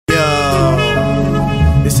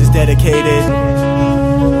dedicated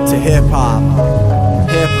to hip-hop.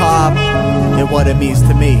 Hip-hop and what it means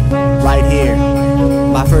to me, right here,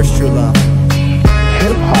 my first true love.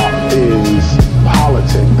 Hip-hop is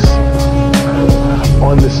politics,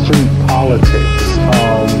 on the street politics,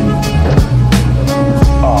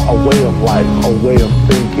 a way of life, a way of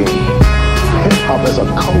thinking. Hip-hop is a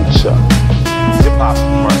culture. Hip-hop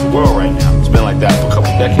runs the world right now. It's been like that for a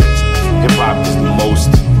couple decades. Hip-hop is the most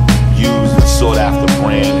used and sought after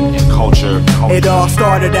brand in culture. It all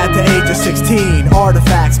started at the age of 16.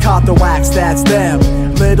 Artifacts, caught the wax, that's them.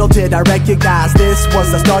 Little did I recognize this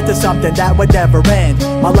was the start to something that would never end.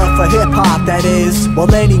 My love for hip-hop, that is.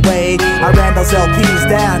 Well, anyway, I ran those LPs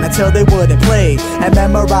down until they wouldn't play, and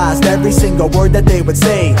memorized every single word that they would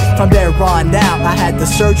say. From there on out, I had to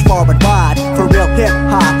search far and wide for real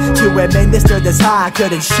hip-hop to administer this high I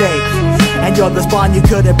couldn't shake. And you're this bond you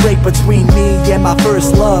couldn't break between me and my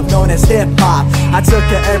first love, known as hip-hop. I took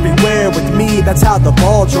her everywhere with me, that's how the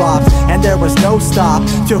ball dropped, and there was no stop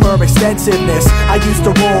to her extensiveness. I used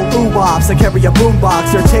to roll oo-wops and carry a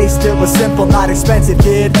boombox. Her taste, it was simple, not expensive,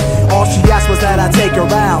 kid. All she asked was that I take her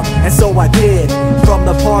out, and so I did. From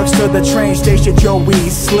the parks to the train station, yo, we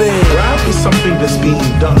slid. Rap is something that's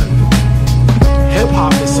being done.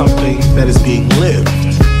 Hip-hop is something that is being lived.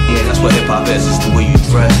 Yeah, that's what hip-hop is. It's the way you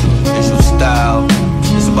dress, it's your style.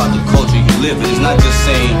 It's about the culture you live in. It's not just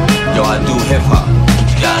saying, yo, I do hip-hop.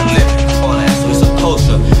 You gotta live it, all that. So it's a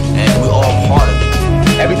culture, and we're all part of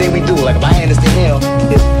it. Everything we do, like if my hand is to him,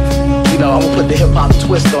 you know, I'm gonna put the hip-hop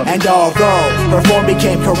twist on it. And although her form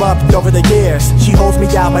became corrupt over the years, she holds me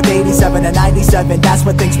down with 87 and 97. That's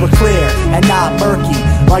when things were clear and not murky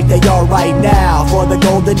like they are right now. For the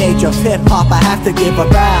golden age of hip-hop, I have to give a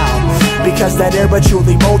bow, because that era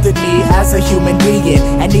truly molded me as a human being.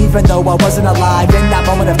 And even though I wasn't alive in that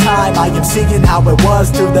moment of time, I am seeing how it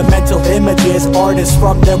was through the mental images artists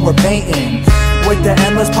from them were painting. With the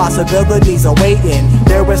endless possibilities awaiting,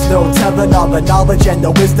 there was no telling all the knowledge and the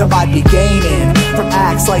wisdom I'd be gaining from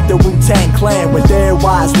acts like the Wu-Tang Clan, with their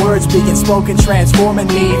wise words being spoken, transforming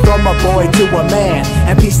me from a boy to a man.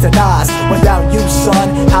 And peace to Nas, without you, son,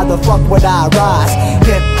 how the fuck would I rise?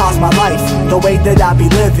 Hip-hop's my life, the way that I be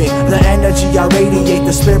living, the energy I radiate,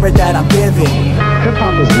 the spirit that I'm giving.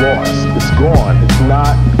 Hip-hop is lost, it's gone, it's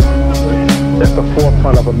not at the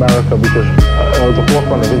forefront of America because, or the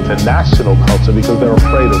forefront of international culture because they're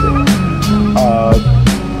afraid of it.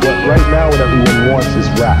 But right now what everyone wants is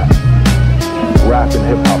rap. Rap and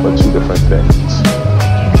hip-hop are two different things.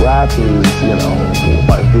 Rap is, you know,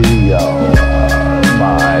 my video,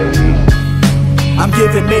 I'm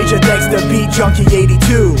giving major thanks to Beat Junkie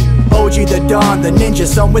 82, OG the Don, the Ninja,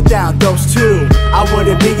 some without those two I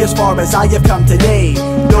wouldn't be as far as I have come today.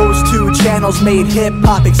 Those two channels made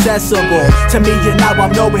hip-hop accessible to me, and now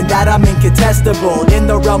I'm knowing that I'm incontestable. In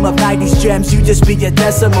the realm of 90s gems, you just be a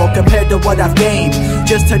decimal compared to what I've gained.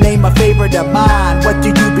 Just to name a favorite of mine, what do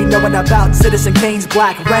you be knowing about Citizen Kane's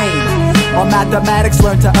Black Rain? On mathematics,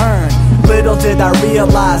 learn to earn. Little did I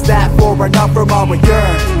realize that for enough room I would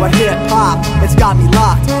yearn. But hip-hop, it's got me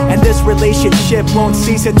locked, and this relationship won't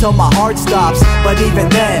cease until my heart stops. But even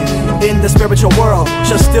then, in the spiritual world,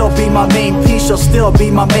 she'll still be my main piece, she'll still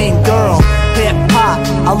be my main girl. Hip-hop,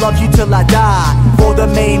 I love you till I die, for the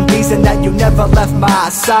main reason that you never left my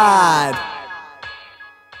side.